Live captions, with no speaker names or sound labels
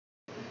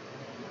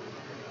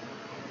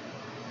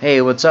Hey,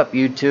 what's up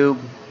YouTube?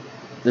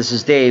 This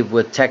is Dave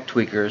with Tech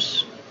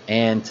Tweakers,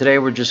 and today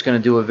we're just going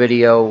to do a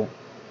video,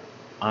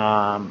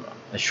 a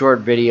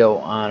short video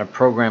on a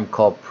program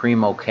called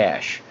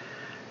PrimoCache.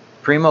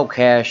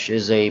 PrimoCache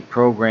is a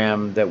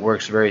program that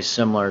works very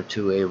similar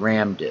to a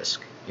RAM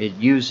disk. It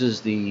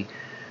uses the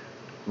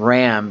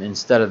RAM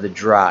instead of the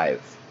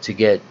drive to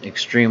get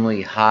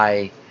extremely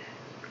high,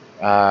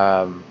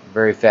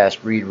 very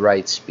fast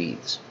read-write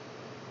speeds.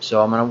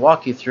 So I'm going to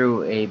walk you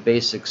through a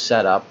basic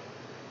setup.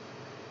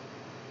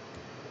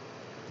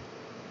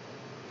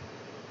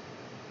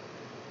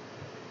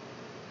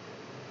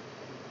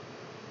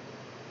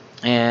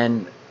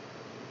 And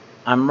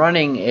I'm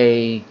running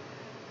a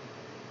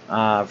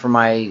for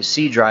my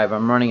C drive,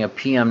 I'm running a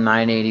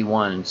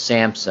PM981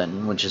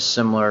 Samsung, which is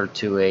similar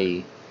to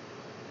a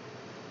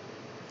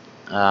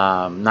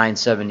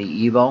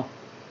 970 Evo.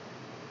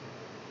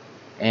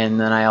 And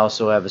then I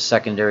also have a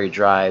secondary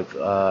drive,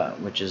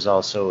 which is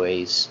also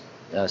a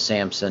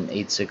Samsung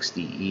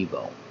 860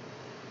 Evo.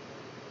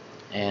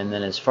 And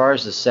then as far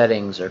as the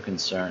settings are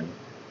concerned,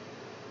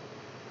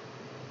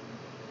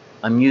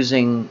 I'm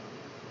using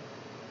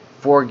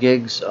 4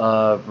 gigs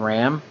of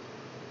RAM.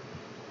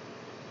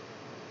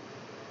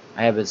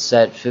 I have it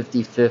set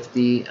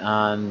 50-50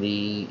 on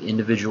the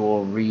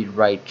individual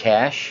read-write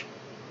cache.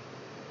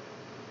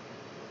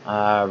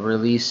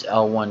 Release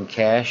L1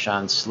 cache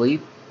on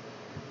sleep.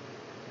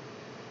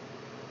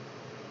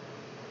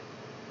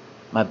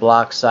 My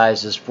block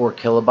size is 4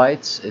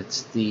 kilobytes.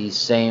 It's the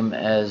same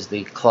as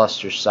the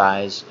cluster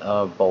size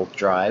of both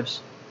drives.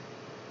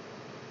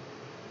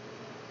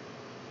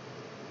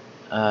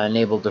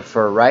 Enable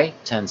defer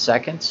write, 10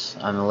 seconds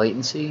on the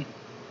latency.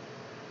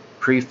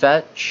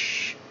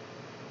 Prefetch,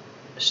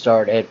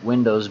 start at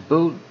Windows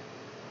boot.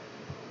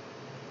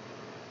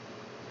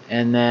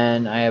 And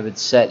then I have it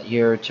set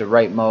here to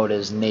write mode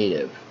as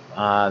native.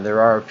 There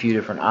are a few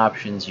different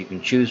options you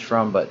can choose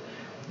from, but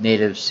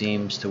native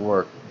seems to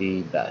work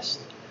the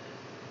best.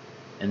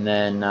 And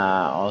then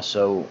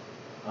also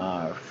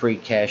free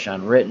cache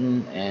on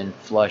written and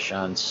flush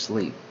on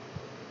sleep.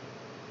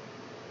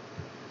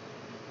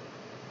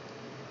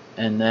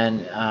 And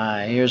then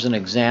here's an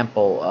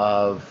example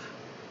of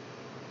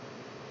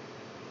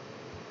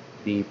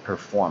the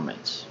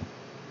performance.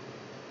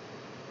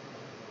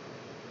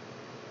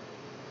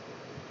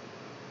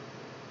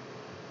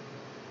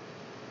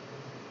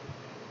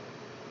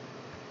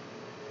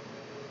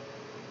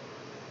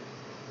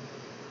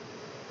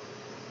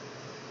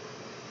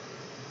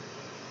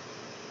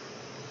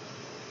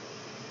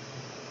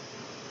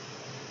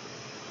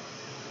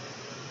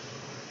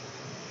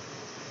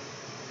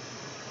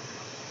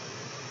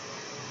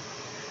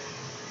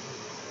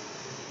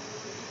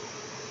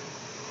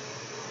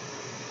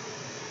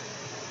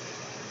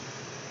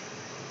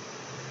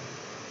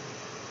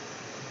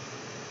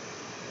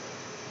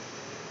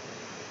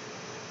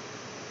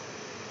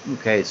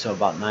 Okay, so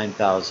about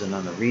 9,000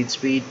 on the read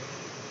speed.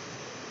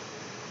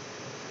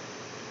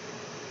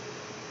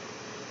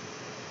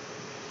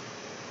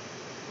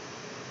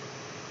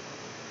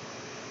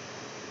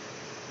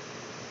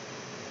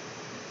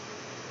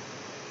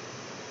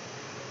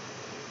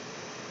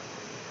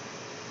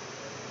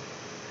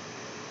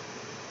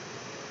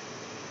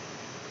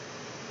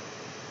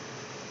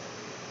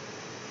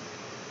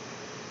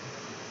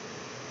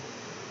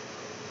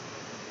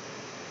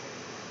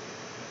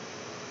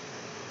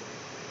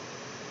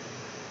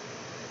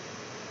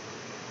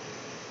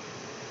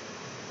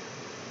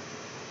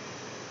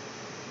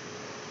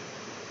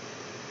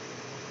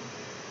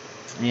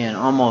 And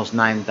almost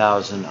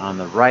 9,000 on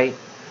the right.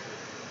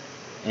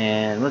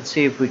 And let's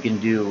see if we can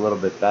do a little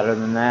bit better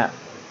than that.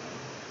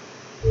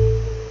 I'm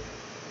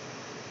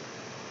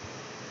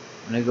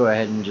going to go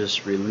ahead and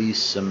just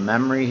release some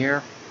memory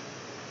here.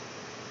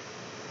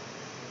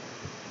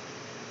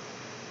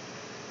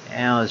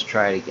 And let's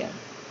try it again.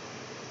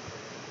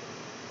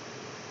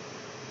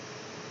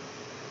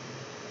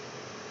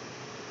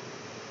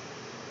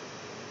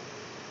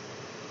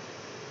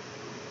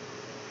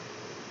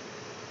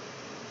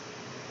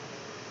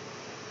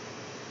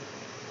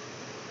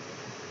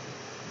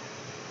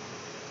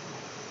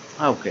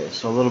 Okay,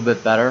 so a little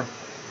bit better.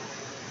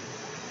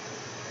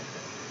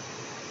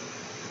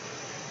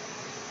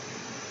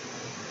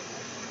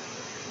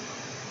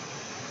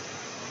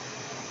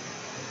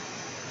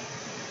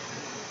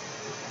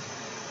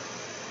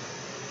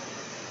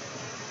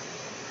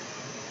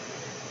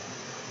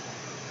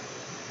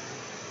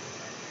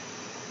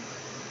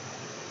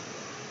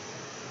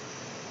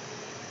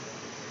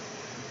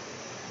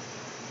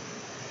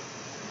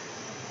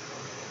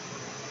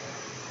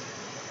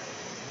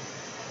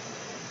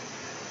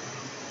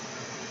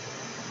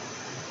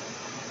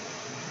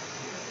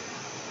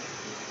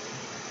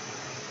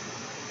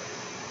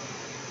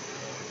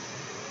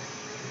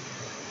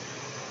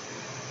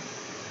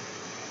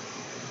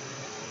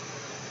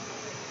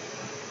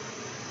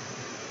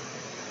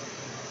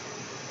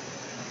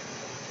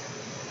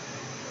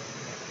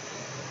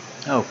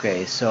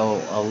 Okay, so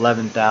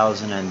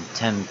 11,000 and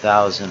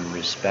 10,000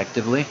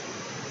 respectively.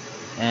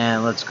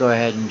 And let's go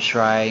ahead and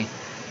try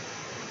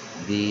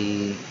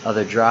the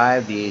other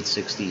drive, the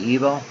 860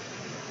 Evo.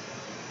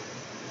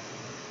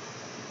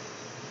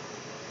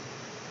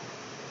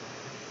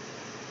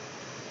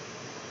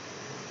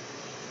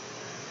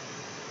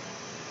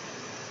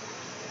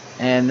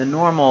 And the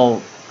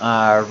normal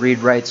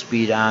read-write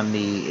speed on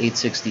the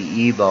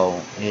 860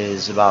 Evo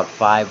is about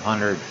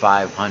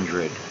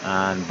 500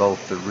 on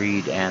both the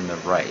read and the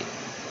write.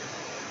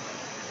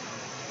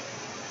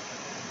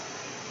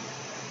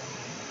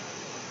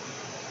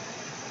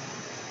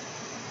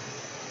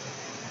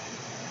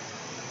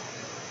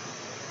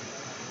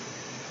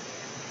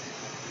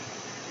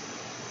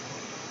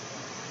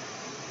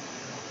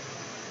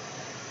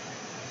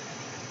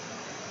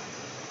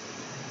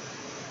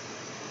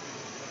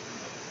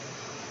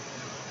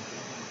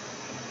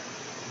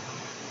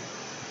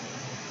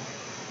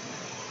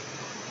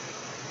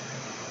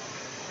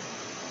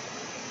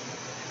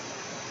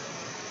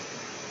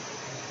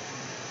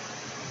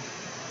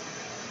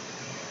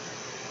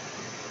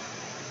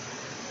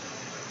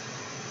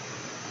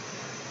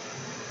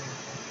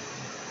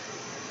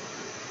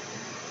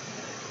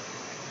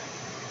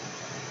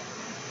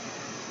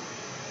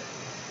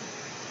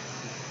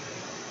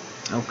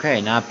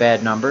 Okay, not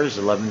bad numbers,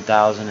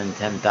 11,000 and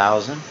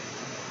 10,000.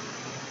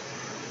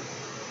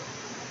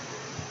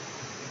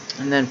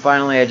 And then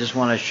finally, I just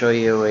want to show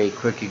you a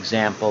quick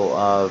example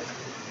of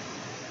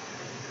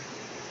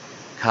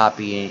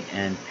copying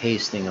and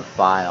pasting a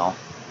file.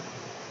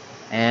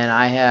 And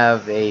I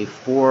have a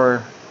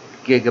 4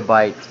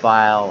 gigabyte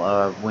file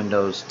of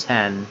Windows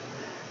 10,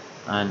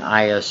 an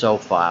ISO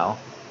file.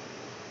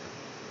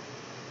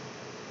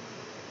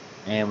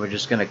 And we're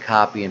just going to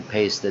copy and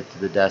paste it to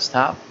the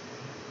desktop.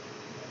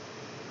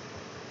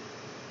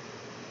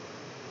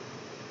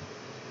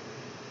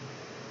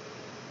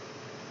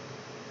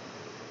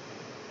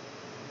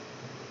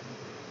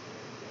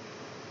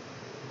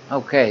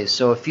 Okay,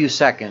 so a few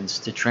seconds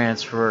to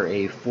transfer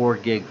a 4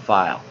 gig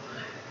file.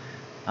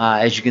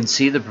 As you can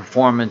see, the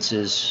performance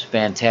is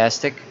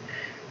fantastic.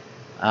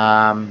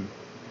 And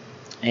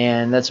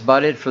that's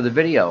about it for the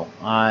video.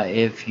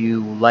 If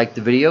you like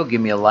the video, give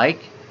me a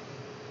like.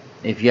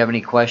 If you have any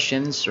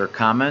questions or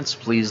comments,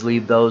 please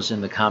leave those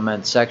in the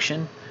comment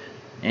section.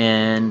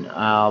 And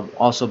I'll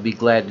also be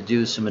glad to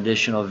do some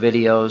additional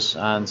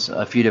videos on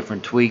a few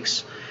different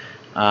tweaks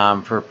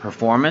for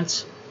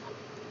performance.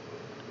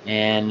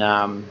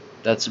 And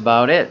that's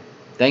about it.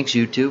 Thanks,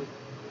 YouTube.